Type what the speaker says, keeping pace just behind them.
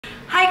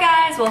Hi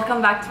guys,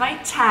 welcome back to my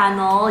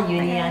channel,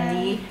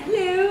 Euniunni.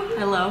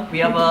 Hello. We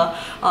have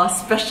a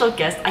special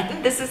guest. I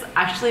think this is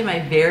actually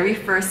my very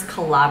first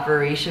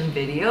collaboration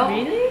video.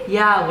 Really?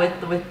 Yeah, with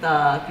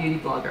the beauty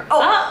blogger.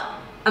 Oh!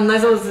 I'm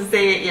not supposed to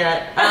say it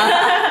yet.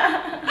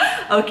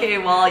 Okay,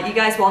 well, you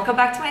guys, welcome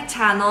back to my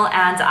channel,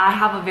 and I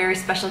have a very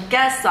special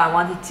guest, so I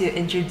wanted to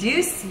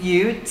introduce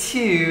you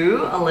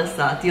to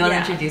Elisa. Do you want to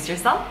introduce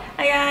yourself?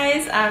 Hi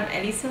guys, I'm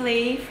Elisa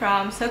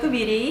from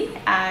SokoBeauty.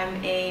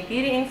 I'm a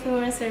beauty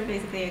influencer,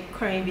 basically a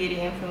Korean beauty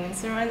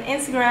influencer on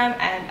Instagram,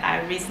 and I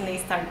recently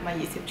started my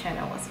YouTube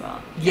channel as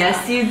well.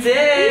 Yes, you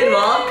did!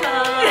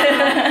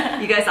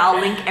 Welcome! You guys, I'll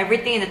link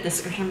everything in the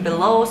description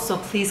below, so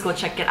please go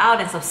check it out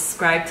and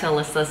subscribe to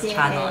Elisa's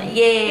channel.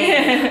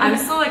 Yay! I'm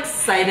so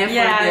excited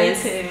for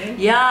this. Me too.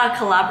 Yeah,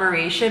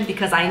 collaboration,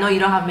 because I know you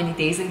don't have many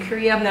days in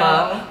Korea,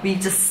 but we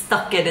just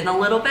stuck it in a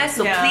little bit,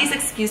 so please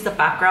excuse the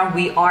background.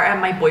 We are at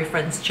my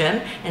boyfriend's gym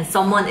and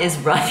someone is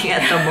running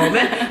at the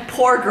moment.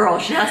 Poor girl,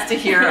 she has to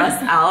hear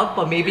us out,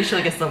 but maybe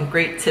she'll get some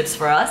great tips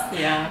for us.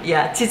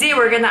 Yeah, today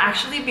we're gonna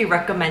actually be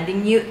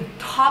recommending you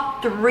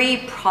top 3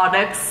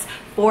 products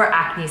for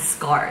acne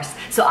scars.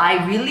 So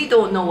I really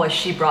don't know what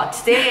she brought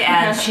today,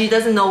 and she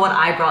doesn't know what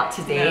I brought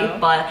today,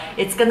 but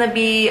it's gonna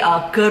be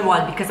a good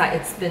one because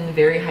it's been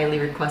very highly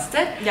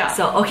requested.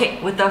 So okay,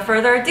 without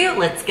further ado,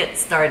 let's get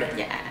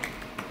started.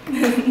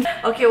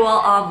 Okay,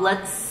 well,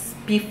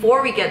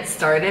 before we get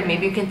started,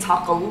 maybe you can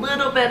talk a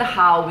little bit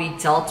how we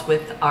dealt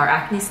with our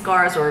acne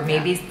scars, or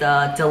maybe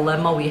the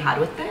dilemma we had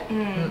with it.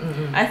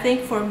 I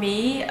think for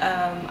me,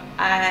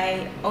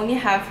 I only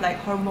have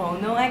like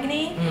hormonal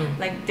acne,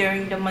 like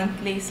during the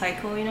monthly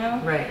cycle, you know?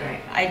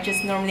 Right. I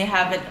just normally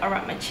have it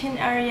around my chin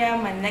area,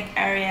 my neck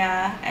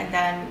area, and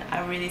then I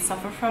really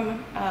suffer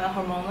from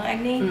hormonal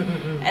acne.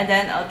 And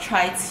then I'll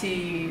try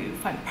to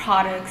find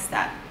products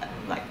that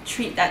like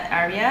treat that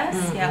areas.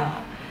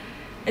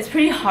 It's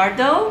pretty hard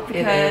though,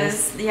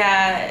 because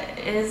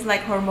it is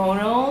like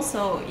hormonal,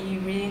 so you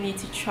really need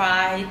to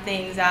try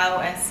things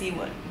out and see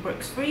what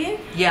works for you.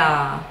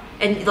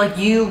 And like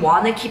you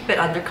want to keep it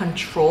under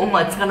control,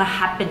 but it's gonna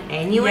happen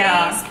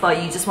anyways, but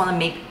you just want to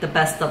make the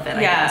best of it, I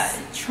guess.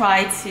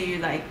 Try to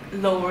like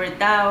lower it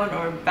down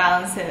or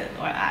balance it,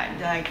 or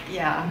like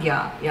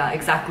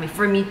exactly.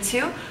 For me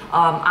too,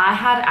 I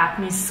had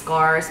acne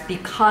scars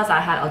because I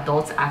had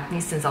adult acne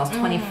since I was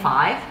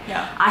 25.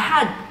 I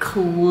had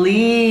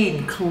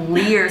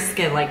clear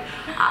skin. Like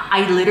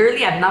I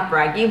literally, I'm not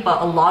bragging,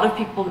 but a lot of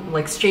people,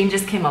 like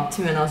strangers, came up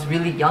to me when I was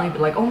really young and be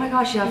like, oh my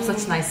gosh, you have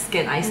such nice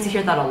skin. I used to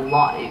hear that a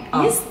lot.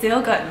 You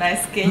still got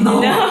nice skin, you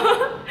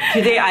know?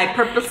 Today I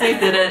purposely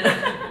didn't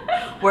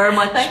wear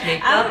much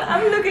makeup.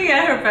 I'm looking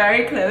at her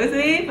very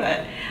closely,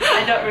 but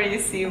I don't really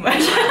see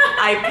much.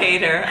 I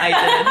paid her, I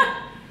didn't.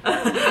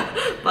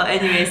 But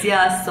anyways,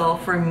 so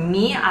for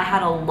me, I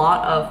had a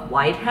lot of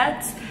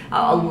whiteheads.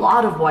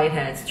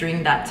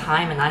 During that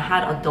time, and I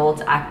had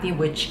adult acne,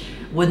 which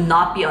would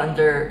not get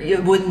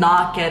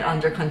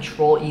under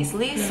control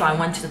easily. So I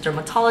went to the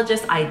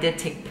dermatologist. I did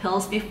take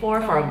pills before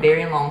for a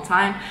very long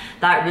time.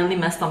 That really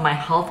messed up my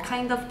health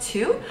kind of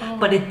too,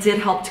 but it did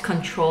help to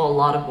control a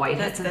lot of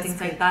whiteheads and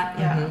things like that.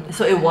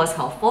 So it was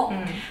helpful.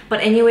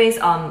 But anyways,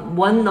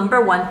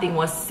 number one thing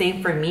was,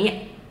 same for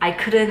me, I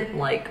couldn't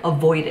like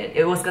avoid it.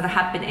 It was gonna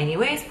happen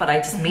anyways, but I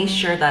just made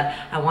sure that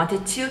I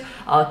wanted to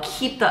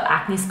keep the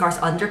acne scars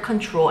under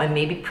control and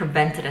maybe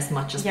prevent it as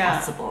much as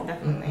possible.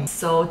 Definitely.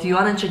 So do you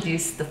want to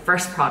introduce the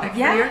first product for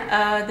you?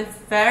 The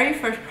very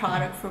first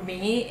product for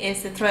me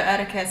is the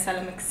Troiareuke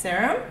Selemix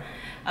Serum.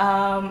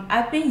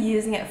 I've been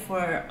using it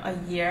for a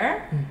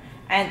year,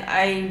 and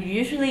I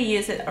usually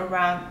use it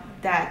around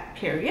that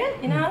period,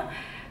 you know?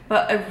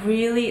 But I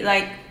really,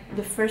 like,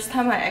 the first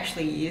time I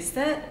actually used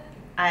it,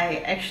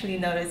 I actually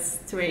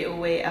noticed straight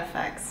away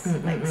effects,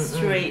 like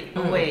straight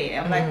away.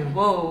 I'm like,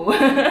 whoa.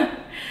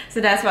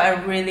 So that's why I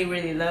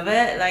really love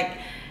it. Like,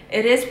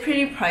 it is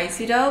pretty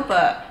pricey though,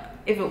 but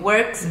if it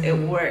works, it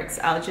works.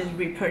 I'll just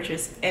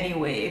repurchase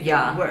anyway if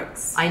it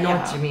works. I know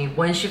what you mean.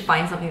 Once you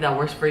find something that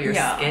works for your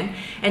skin.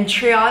 And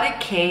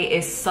Troiareuke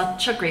is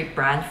such a great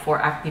brand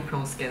for acne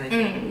prone skin, I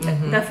think.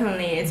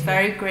 Definitely. It's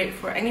very great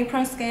for acne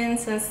prone skin,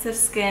 sensitive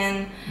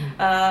skin.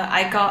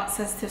 I got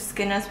sensitive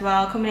skin as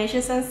well,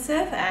 combination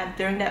sensitive, and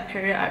during that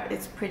period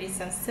it's pretty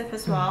sensitive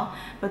as well,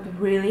 but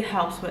really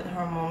helps with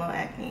hormonal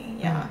acne.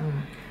 I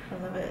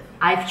love it.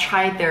 I've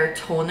tried their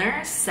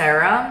toner,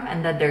 serum,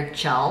 and then their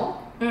gel.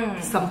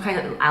 Some kind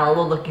of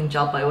aloe looking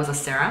gel, but it was a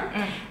serum.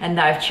 And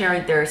I've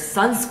tried their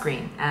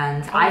sunscreen,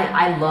 and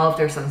I love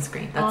their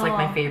sunscreen. That's like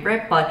my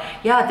favorite. But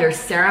yeah, their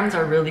serums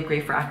are really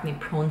great for acne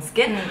prone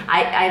skin.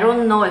 I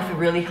don't know if it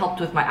really helped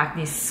with my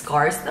acne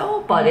scars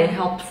though, but it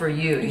helped for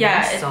you. It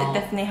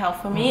definitely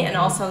helped for me, and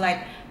also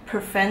like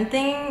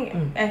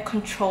preventing and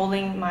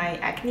controlling my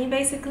acne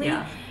basically.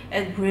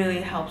 it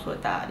really helps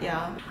with that.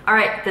 Yeah. All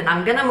right, then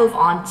I'm gonna move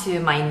on to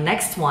my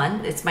next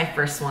one. It's my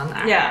first one.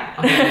 Yeah.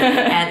 Okay.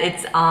 And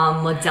it's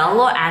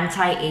MODELO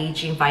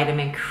Anti-Aging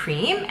Vitamin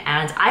Cream,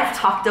 and I've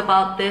talked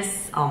about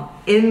this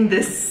in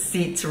this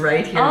seat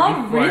right here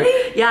before.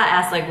 Really?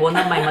 Yeah, as like one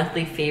of my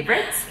monthly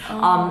favorites.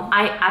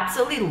 I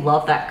absolutely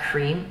love that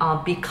cream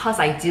because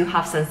I do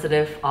have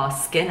sensitive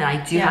skin and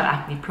I do have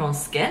acne-prone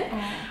skin.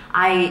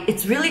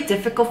 It's really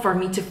difficult for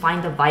me to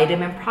find a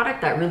vitamin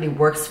product that really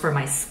works for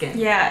my skin.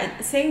 Yeah,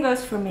 same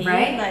goes for me.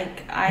 Right?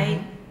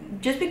 Like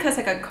just because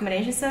I got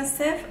combination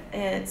sensitive,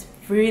 it's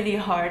really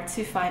hard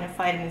to find a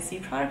vitamin C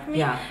product for me.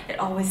 Yeah. It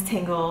always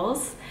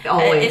tingles.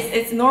 Always.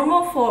 It's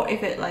normal for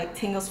if it like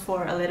tingles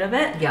for a little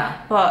bit.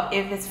 Yeah. But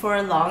if it's for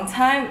a long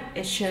time,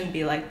 it shouldn't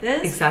be like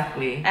this.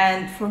 Exactly.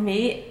 And for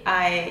me,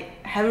 I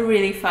haven't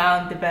really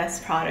found the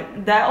best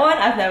product. That one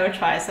I've never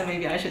tried, so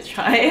maybe I should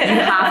try it. You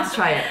have to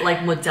try it. Like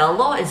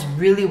MODELO is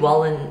really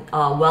well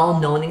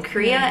known in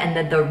Korea, and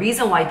then the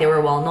reason why they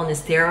were well known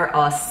is they're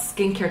a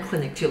skincare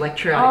clinic too, like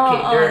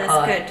Troiareuke.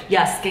 That's good.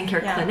 Yeah,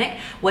 skincare clinic.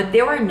 What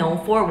they were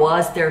known for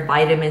was their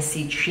vitamin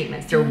C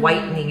treatments, their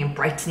whitening and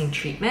brightening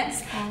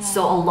treatments.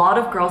 So a lot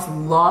of girls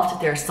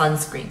loved their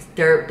sunscreens.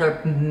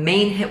 Their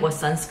main hit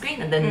was sunscreen,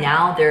 and then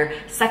now their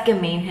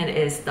second main hit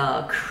is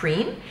the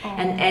cream.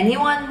 And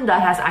anyone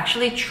that has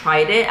actually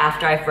tried it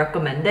after I've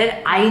recommended,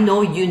 I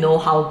know you know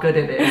how good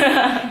it is.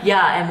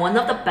 Yeah, and one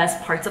of the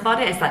best parts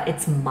about it is that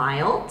it's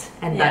mild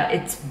and that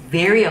it's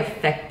very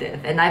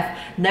effective. And I've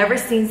never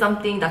seen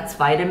something that's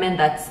vitamin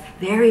that's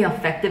very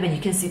effective and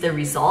you can see the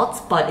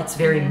results, but it's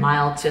very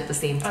mild too at the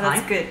same time.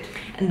 That's good.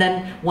 And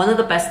then one of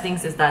the best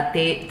things is that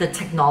the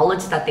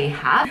technology that they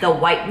have, the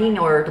whitening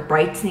or the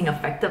brightening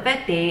effect of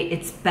it,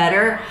 it's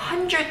better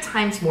 100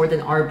 times more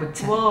than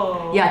Arbutin.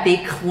 Whoa. Yeah, they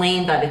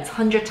claim that it's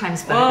 100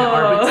 times better than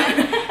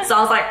Arbutin. So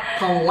I was like,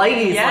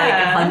 please, like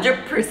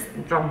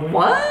 100%,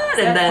 what?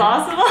 Is that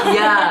possible?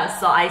 Yeah,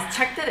 so I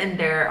checked it in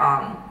their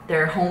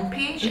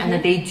homepage, and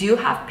then they do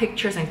have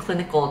pictures and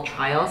clinical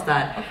trials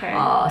that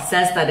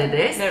says that it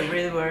is. That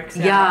really works.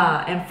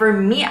 Yeah, and for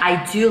me,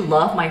 I do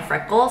love my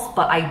freckles,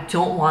 but I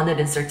don't want it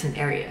in certain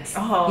areas.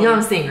 You know what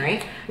I'm saying,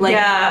 right? Like,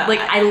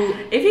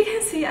 if you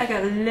can see, I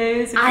got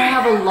loads of freckles. I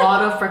have a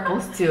lot of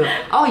freckles too.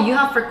 Oh, you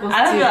have freckles too.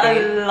 I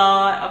have a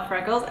lot of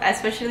freckles,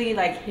 especially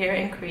like here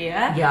in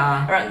Korea.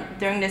 Yeah. Around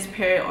during this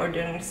period or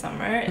during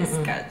summer, it's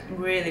got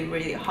really,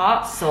 really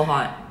hot. So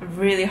hot.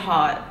 Really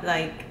hot.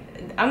 Like,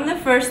 I'm the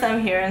first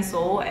time here in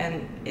Seoul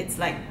and it's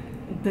like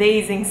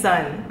blazing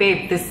sun.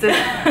 Babe, this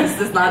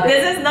is not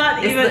This is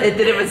not even... It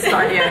didn't even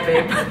start yet,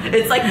 babe.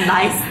 It's like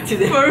nice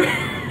today.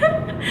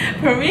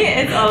 For me,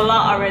 it's a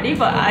lot already,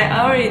 but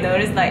I already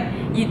noticed like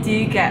you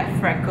do get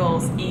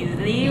freckles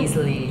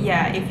easily.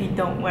 Yeah, if you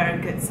don't wear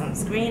good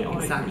sunscreen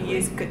or you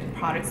use good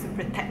products to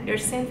protect your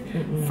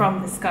skin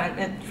from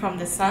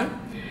the sun.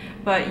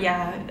 But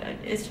yeah,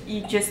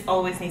 you just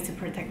always need to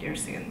protect your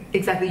skin.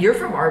 Exactly. You're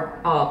from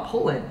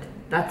Poland.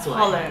 That's why.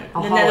 Holland.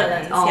 The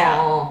Netherlands,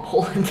 yeah.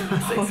 Poland.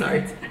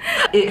 Sorry.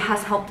 It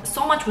has helped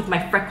so much with my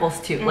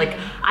freckles too. Like,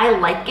 I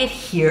like it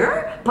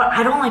here, but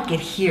I don't like it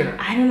here.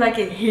 I don't like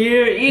it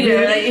here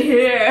either. Like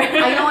here.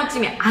 I know what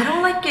you mean. I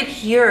don't like it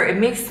here. It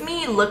makes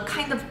me look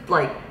kind of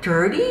like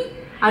dirty.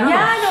 I don't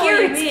know. Here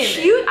it's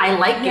cute. I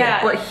like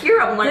it. But here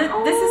I'm like,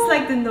 this is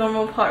like the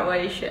normal part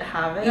where you should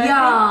have it.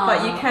 Yeah.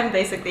 But you can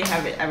basically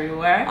have it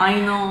everywhere. I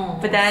know.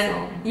 But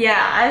then,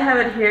 I have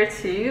it here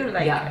too.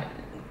 Like,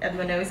 at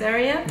my nose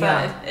area,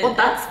 but well,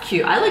 that's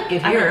cute. I like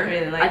it here. I don't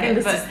really like I think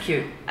it, this is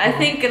cute. I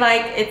think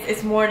like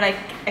it's more like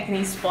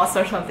acne spots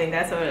or something.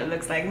 That's what it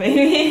looks like,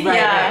 maybe.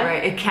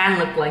 Right. It can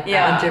look like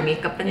that under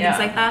makeup and things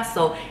like that.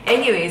 So,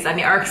 anyways, I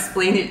mean, our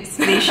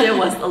explanation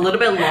was a little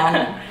bit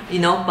long, you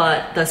know,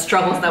 but the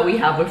struggles that we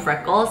have with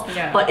freckles.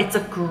 But it's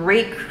a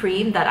great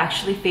cream that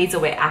actually fades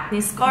away acne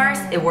scars.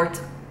 It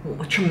worked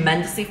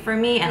tremendously for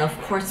me, and of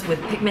course with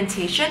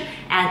pigmentation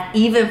and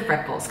even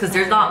freckles, because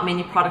there's not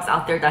many products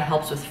out there that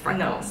helps with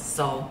freckles.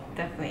 So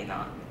definitely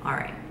not. All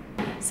right.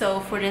 So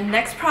for the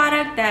next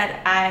product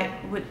that I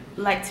would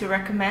like to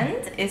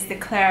recommend is the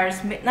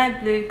KLAIRS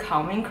Midnight Blue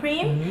Calming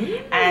Cream.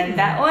 And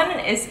that one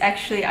is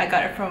actually, I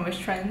got it from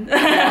WISHTREND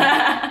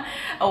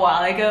a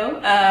while ago.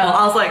 Well,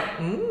 I was like,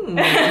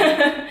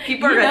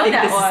 people are gonna think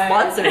this is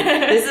sponsored.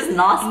 This is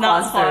not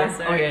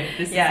sponsored. Okay,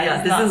 this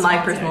is my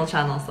personal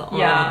channel. So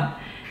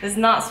it's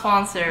not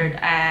sponsored,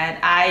 and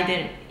I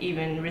didn't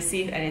even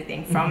receive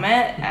anything from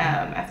it.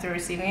 After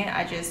receiving it,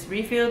 I just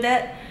refilled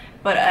it.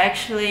 But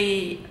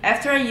actually,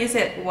 after I used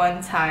it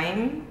one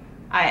time,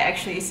 I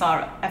actually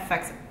saw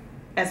effects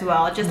as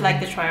well, just like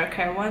the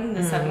Troiareuke one,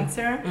 the Selemix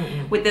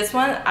serum. With this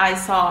one, I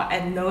saw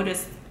and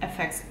noticed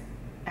effects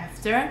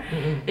after.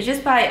 It's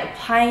just by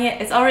applying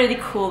it, it's already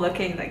cool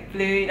looking, like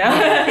blue, you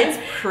know? It's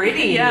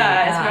pretty.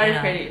 It's very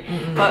pretty.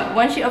 But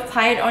once you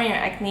apply it on your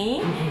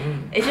acne,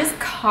 it just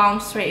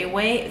calms straight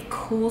away, it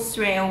cools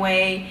straight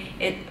away.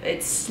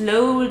 it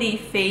slowly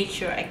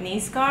fades your acne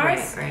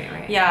scars.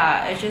 Right.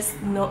 Yeah, I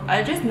just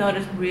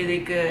noticed really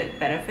good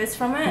benefits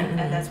from it,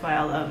 and that's why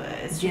I love it.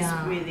 It's just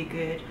really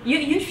good.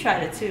 You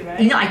tried it too, right?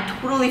 You know, I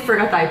totally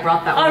forgot that I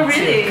brought that one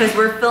really? too. Because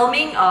we're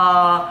filming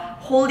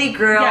Holy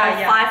Grail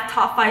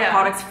top 5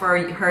 products for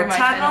her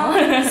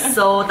channel.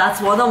 So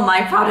that's one of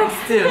my products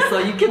too. So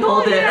you can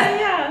hold it.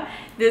 Yeah.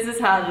 This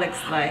is how it looks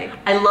like.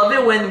 I love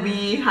it when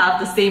we have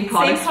the same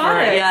products.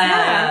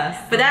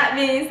 Yeah. But that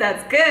means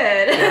that's good.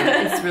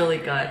 Yeah, it's really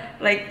good.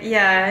 Like,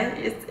 yeah,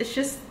 it's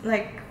just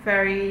like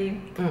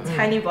very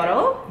tiny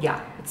bottle.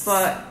 Yeah.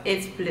 But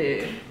it's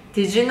blue.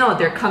 Did you know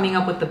they're coming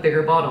up with the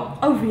bigger bottle?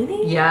 Oh,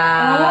 really?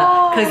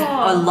 Yeah. Because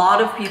a lot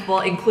of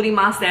people, including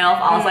myself,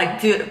 I was like,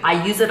 dude,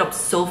 I use it up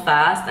so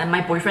fast. And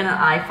my boyfriend and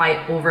I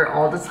fight over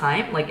all the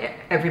time, like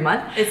every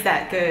month. It's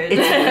that good.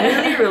 It's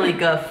really, really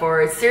good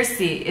for,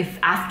 seriously, if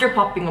after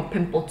popping a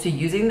pimple to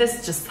using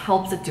this, just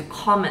helps it to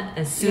calm it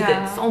and soothe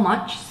it so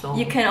much. So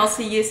you can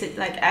also use it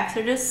like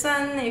after the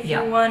sun if you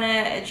want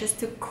it, just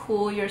to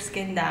cool your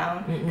skin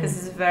down. Because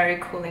it's a very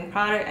cooling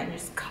product and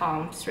just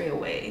calm straight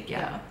away.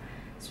 Yeah.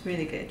 It's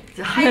really good.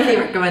 I highly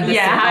recommend this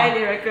one.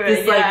 Highly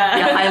recommend.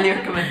 Highly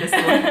recommend this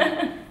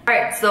one.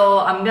 Alright, so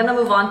I'm gonna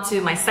move on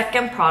to my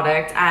second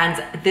product,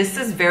 and this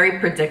is very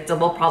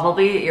predictable.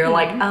 Probably you're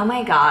like, oh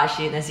my gosh,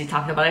 Eunice, you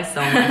talked about it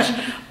so much.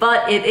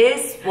 But it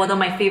is one of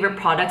my favorite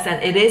products,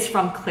 and it is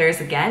from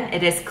KLAIRS again.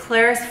 It is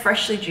KLAIRS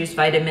Freshly Juiced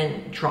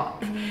Vitamin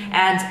Drop.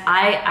 And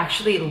I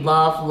actually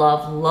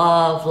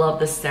love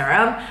this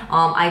serum.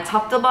 I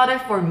talked about it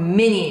for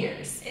many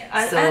years.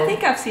 I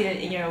think I've seen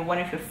it in one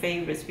of your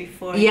favorites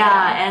before.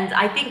 Yeah, and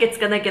I think it's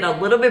gonna get a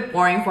little bit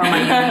boring for my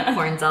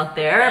Eunicorns out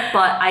there,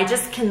 but I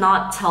just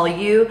cannot tell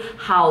you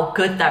how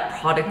good that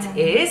product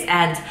is.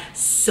 And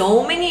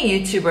so many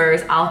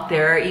YouTubers out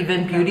there,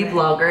 even beauty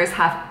bloggers,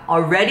 have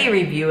already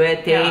reviewed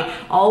it. They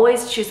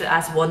always choose it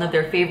as one of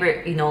their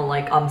favorite,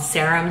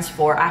 serums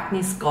for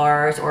acne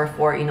scars or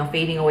for,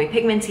 fading away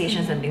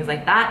pigmentations and things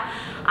like that.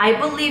 I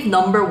believe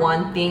number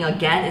one thing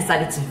again is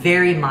that it's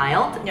very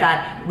mild,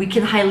 that we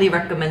can highly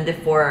recommend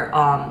it for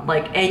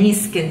any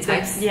skin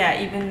types.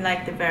 Yeah, even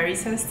like the very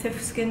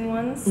sensitive skin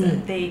ones,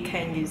 they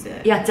can use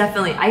it. Yeah,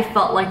 definitely. I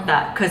felt like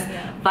that because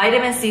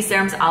vitamin C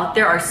serums out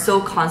there are so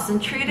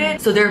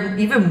concentrated, so they're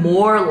even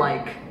more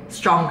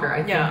stronger,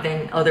 I think,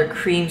 than other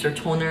creams or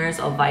toners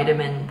of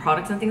vitamin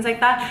products and things like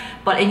that.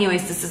 But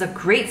anyways, this is a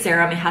great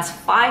serum. It has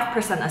 5%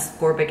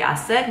 ascorbic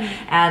acid,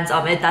 and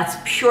that's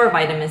pure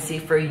vitamin C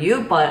for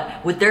you,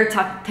 but with their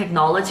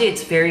technology,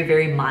 it's very,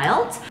 very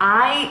mild.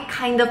 I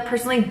kind of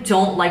personally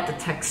don't like the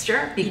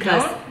texture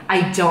because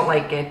I don't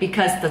like it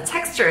because the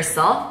texture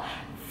itself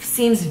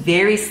seems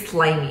very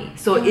slimy.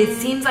 So it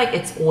seems like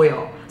it's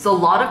oil. So a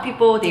lot of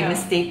people, they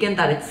mistaken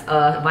that it's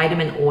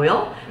vitamin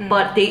oil,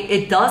 but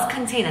it does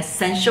contain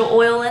essential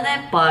oil in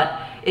it,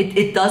 but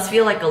it does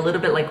feel like a little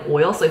bit like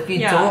oil. So if you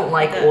don't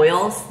like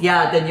oils,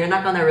 then you're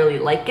not gonna really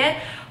like it.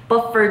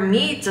 But for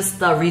me, just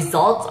the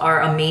results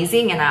are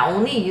amazing, and I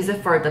only use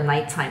it for the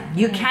nighttime.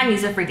 You can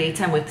use it for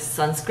daytime with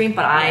sunscreen,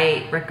 but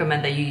I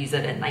recommend that you use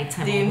it at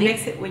nighttime only. Do you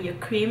mix it with your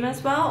cream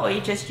as well, or you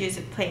just use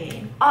it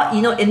plain?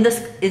 In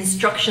the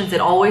instructions,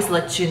 it always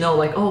lets you know,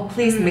 oh,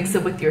 please mix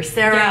it with your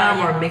serum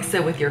or mix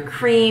it with your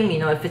cream,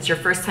 if it's your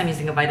first time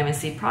using a vitamin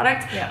C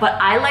product. But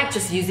I like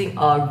just using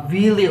a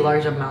really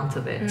large amount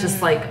of it,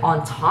 just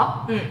on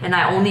top. And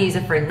I only use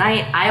it for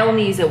night. I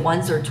only use it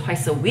once or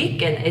twice a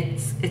week, and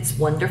it's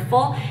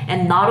wonderful.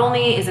 And not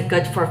only is it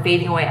good for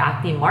fading away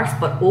acne marks,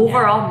 but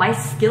overall my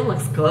skin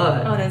looks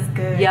good. Oh, that's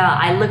good. Yeah,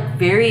 I look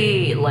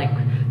very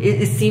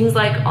it seems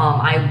like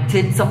I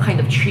did some kind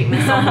of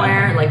treatment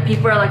somewhere.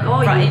 People are like,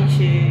 oh,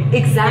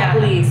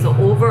 exactly. So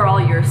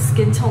overall, your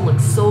skin tone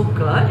looks so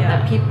good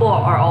that people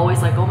are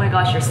always like, oh my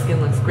gosh, your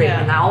skin looks great.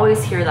 And I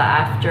always hear that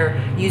after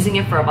using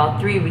it for about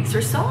 3 weeks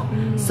or so.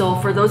 So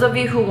for those of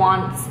you who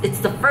it's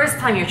the first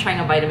time you're trying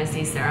a vitamin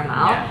C serum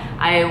out,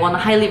 I want to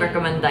highly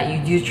recommend that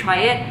you do try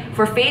it.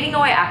 For fading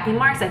away acne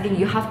marks, I think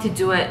you have to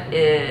do it.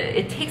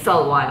 It takes a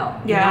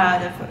while. Yeah,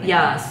 definitely.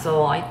 Yeah,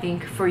 so I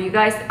think for you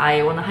guys,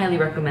 I want to highly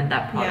recommend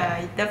that product.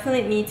 Yeah, you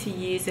definitely need to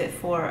use it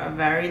for a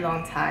very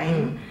long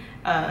time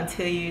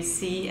until you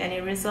see any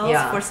results.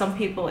 For some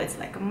people, it's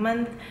like a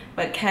month,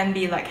 but it can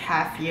be like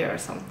half year or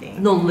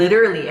something. No,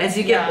 literally, as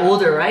you get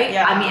older, right?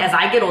 I mean, as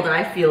I get older,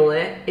 I feel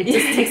it. It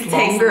just takes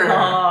longer.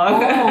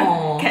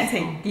 Oh. Can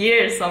take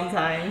years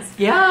sometimes.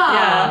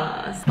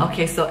 Yeah.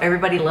 Okay, so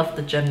everybody left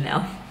the gym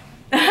now.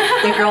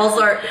 The girls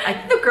I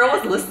think the girl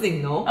was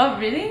listening, no? Oh,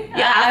 really?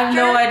 Yeah, I have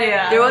no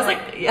idea. There was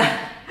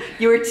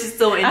you were just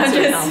so into it. I'm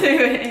just too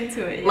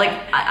into it.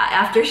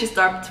 After she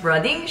stopped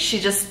running, she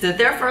just stood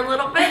there for a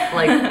little bit,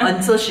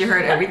 until she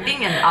heard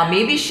everything, and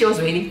maybe she was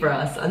waiting for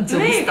us until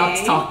we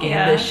stopped talking,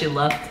 and then she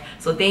left.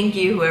 So thank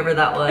you, whoever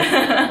that was.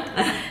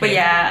 But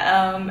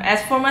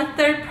as for my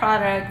third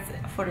product,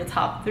 for the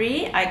top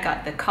 3, I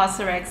got the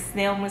COSRX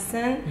Snail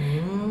Mucin.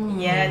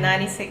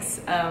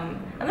 96. I'm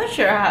not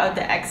sure how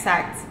the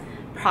exact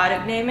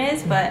product name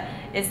is, but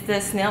it's the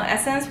snail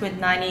essence with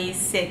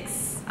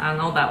 96. I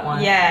know that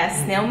one. Yeah,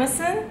 Snail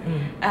Mucin.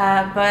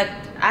 But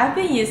I've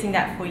been using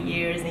that for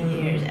years and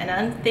years, and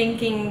I'm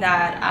thinking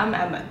that I'm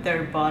at my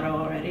third bottle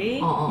already.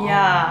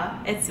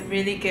 Yeah, it's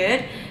really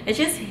good. It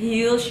just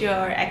heals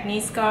your acne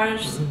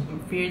scars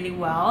really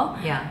well.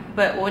 Yeah.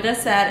 But Oda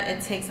said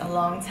it takes a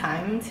long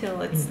time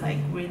till it's like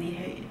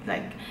really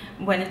like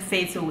when it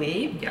fades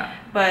away. Yeah.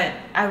 But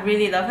I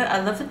really love it. I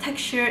love the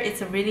texture.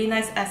 It's a really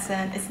nice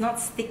essence. It's not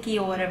sticky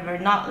or whatever.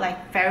 Not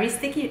like very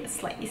sticky. It's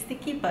slightly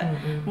sticky, but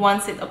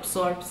once it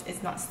absorbs,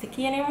 it's not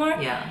sticky anymore.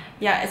 Yeah.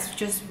 Yeah, it's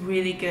just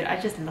really good. I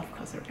just love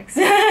COSRX.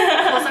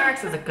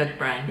 COSRX is a good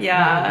brand.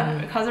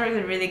 Yeah, COSRX is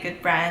a really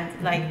good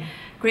brand. Like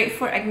great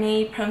for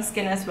acne prone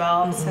skin as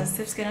well,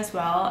 sensitive skin as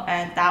well.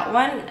 And that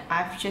one,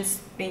 I've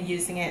just been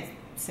using it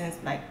since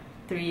like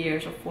 3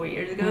 years or 4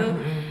 years ago.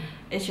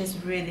 It's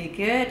just really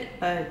good.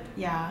 But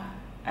yeah,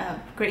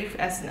 great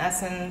as an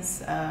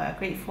essence,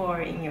 great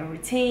for in your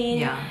routine.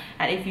 Yeah.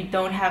 And if you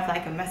don't have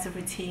like a massive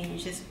routine, you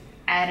just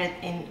add it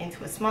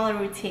into a smaller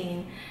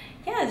routine.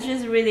 Yeah, it's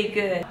just really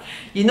good.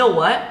 You know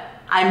what?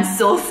 I'm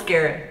so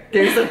scared.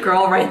 There's a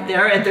girl right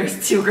there and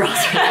there's two girls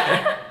right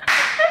there.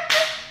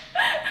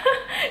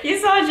 You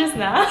saw it just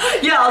now?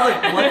 Yeah, I was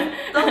like,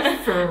 what the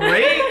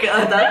freak?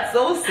 That's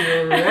so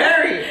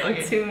scary.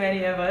 Okay. Too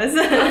many of us.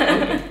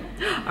 Okay.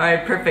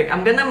 Alright, perfect.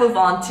 I'm gonna move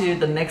on to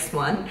the next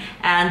one.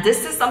 And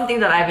this is something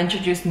that I've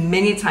introduced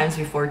many times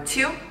before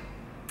too.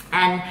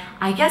 And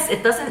I guess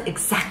it doesn't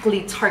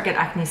exactly target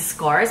acne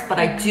scars, but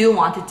I do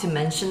wanted to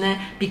mention it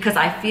because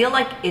I feel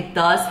like it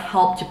does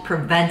help to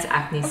prevent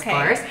acne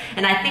scars.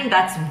 And I think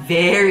that's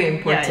very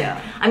important.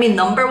 I mean,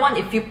 number one,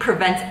 if you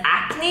prevent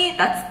acne,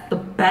 that's the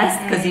best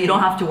because you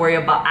don't have to worry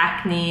about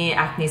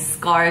acne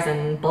scars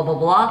and blah, blah,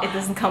 blah. It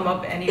doesn't come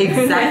up anyway.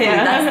 Exactly,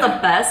 that's the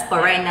best,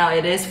 but right now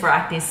it is for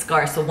acne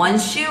scars. So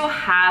once you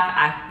have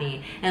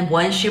acne and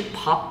once you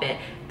pop it,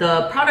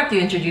 the product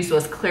you introduced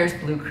was KLAIRS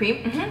Blue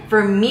Cream.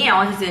 For me,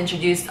 I wanted to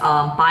introduce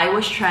by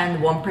WISHTREND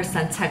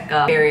 1%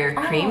 Teca Barrier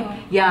Cream.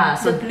 Yeah,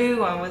 so the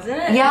blue one,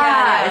 wasn't it?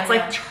 Yeah, it's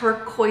like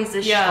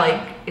turquoise-ish,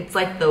 like it's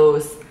like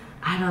those.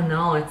 I don't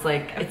know. It's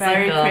like a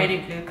very pretty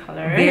blue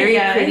color. Very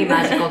pretty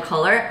magical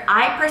color.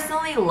 I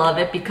personally love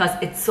it because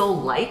it's so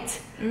light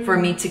for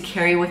me to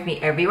carry with me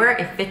everywhere.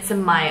 It fits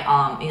in my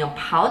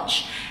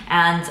pouch,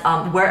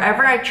 and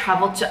wherever I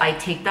travel to, I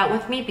take that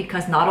with me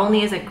because not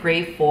only is it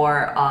great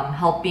for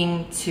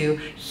helping to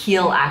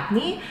heal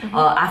acne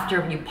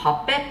after you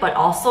pop it, but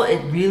also it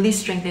really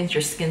strengthens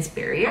your skin's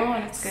barrier. Oh,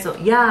 that's good. So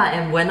yeah,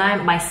 and when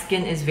my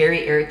skin is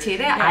very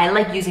irritated, I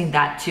like using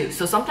that too.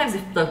 So sometimes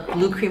if the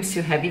blue cream's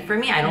too heavy for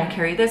me, I don't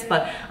carry this,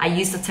 but I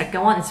use the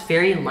Teca one. It's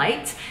very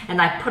light, and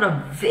I put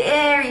a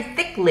very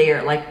thick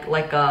layer,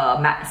 like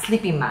a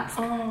sleeping mask,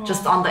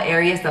 just on the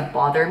areas that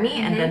bother me,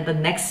 and then the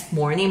next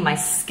morning my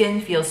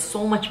skin feels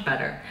so much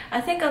better.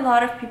 I think a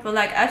lot of people,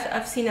 like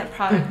I've seen that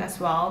product as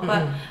well,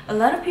 but a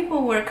lot of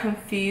people were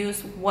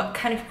confused what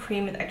kind of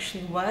cream it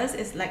actually was.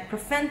 Is like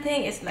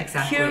preventing, is like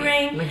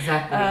curing,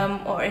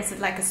 or is it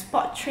like a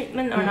spot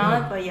treatment or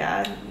not? But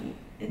yeah,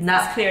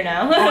 it's clear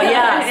now. Oh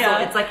yeah,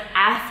 so it's like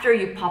after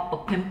you pop a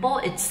pimple,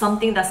 it's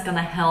something that's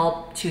gonna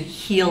help to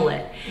heal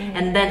it,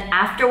 and then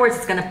afterwards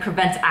it's gonna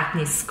prevent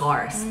acne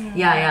scars.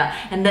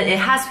 And then it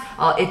has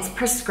it's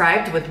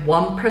prescribed with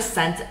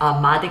 1%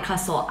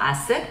 Madecasol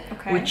acid,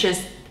 which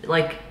is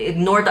like,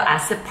 ignore the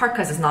acid part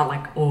because it's not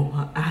like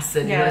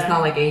acid, you know, it's not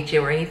like HA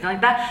or anything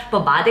like that.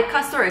 But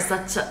Madecasol is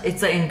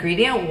it's an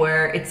ingredient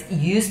where it's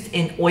used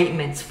in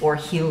ointments for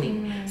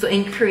healing. So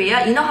in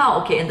Korea, you know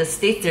how in the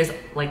States there's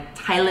like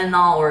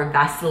Tylenol or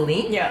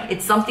Vaseline.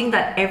 It's something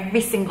that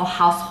every single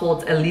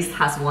household at least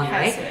has one,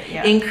 right?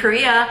 In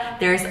Korea,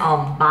 there's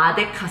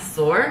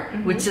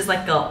Madecasol, which is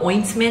like an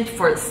ointment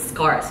for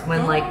scars.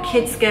 When like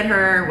kids get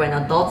hurt, when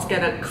adults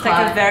get a cut. It's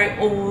like a very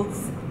old.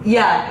 You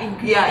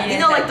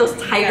know, like those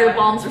tiger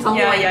balms or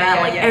something like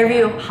that. Every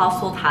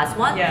household has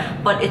one,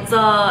 but it's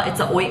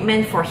a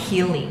ointment for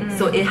healing.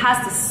 So it has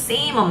the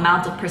same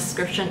amount of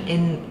prescription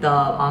in the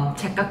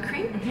Teca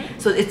cream.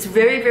 So it's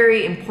very,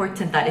 very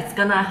important that it's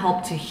gonna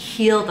help to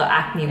heal the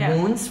acne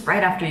wounds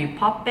right after you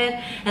pop it,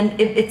 and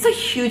it's a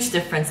huge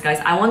difference, guys.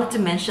 I wanted to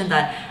mention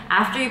that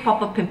after you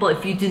pop a pimple,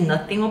 if you do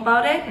nothing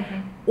about it,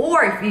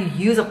 or if you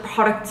use a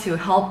product to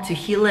help to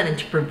heal it and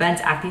to prevent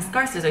acne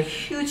scars, there's a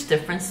huge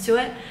difference to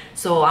it.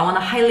 So I want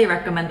to highly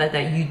recommend that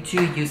you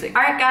do use it.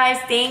 Alright guys,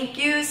 thank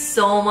you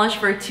so much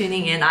for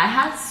tuning in. I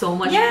had so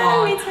much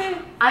fun. Me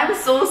too. I'm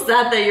so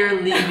sad that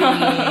you're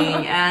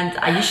leaving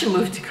and you should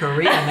move to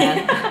Korea,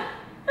 man.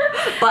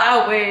 But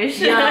I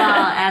wish.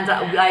 And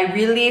I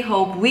really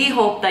hope, we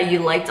hope that you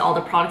liked all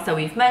the products that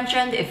we've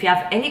mentioned. If you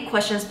have any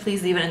questions,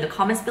 please leave it in the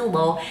comments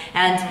below.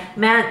 And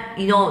man,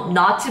 you know,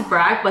 not to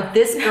brag, but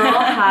this girl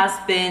has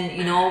been,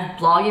 you know,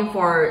 blogging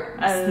for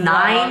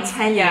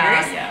 9-10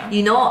 years,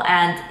 you know,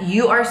 and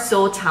you are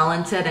so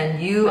talented, and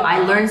I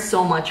learned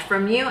so much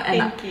from you,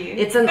 and thank you.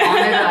 It's an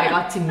honor that I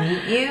got to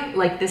meet you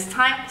like this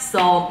time.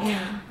 So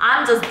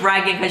I'm just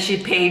bragging because she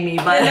paid me,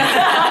 but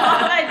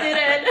I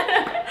didn't.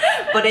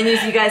 But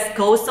anyways, you guys,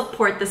 go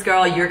support this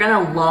girl. You're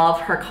gonna love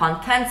her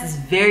content. It's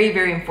very,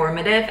 very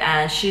informative,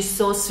 and she's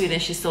so sweet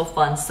and she's so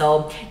fun.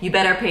 So you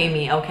better pay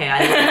me. Okay, I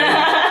love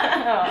you.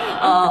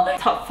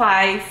 top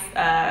 5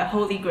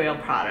 holy grail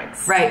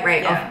products.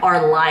 Right, of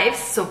our lives.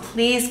 So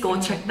please go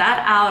check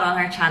that out on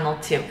our channel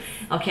too.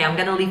 Okay, I'm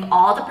gonna leave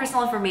all the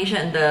personal information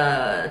in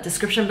the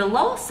description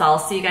below. So I'll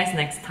see you guys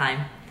next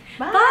time.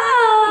 Bye.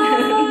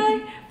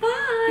 Bye.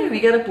 Bye. We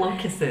gotta blow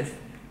kisses.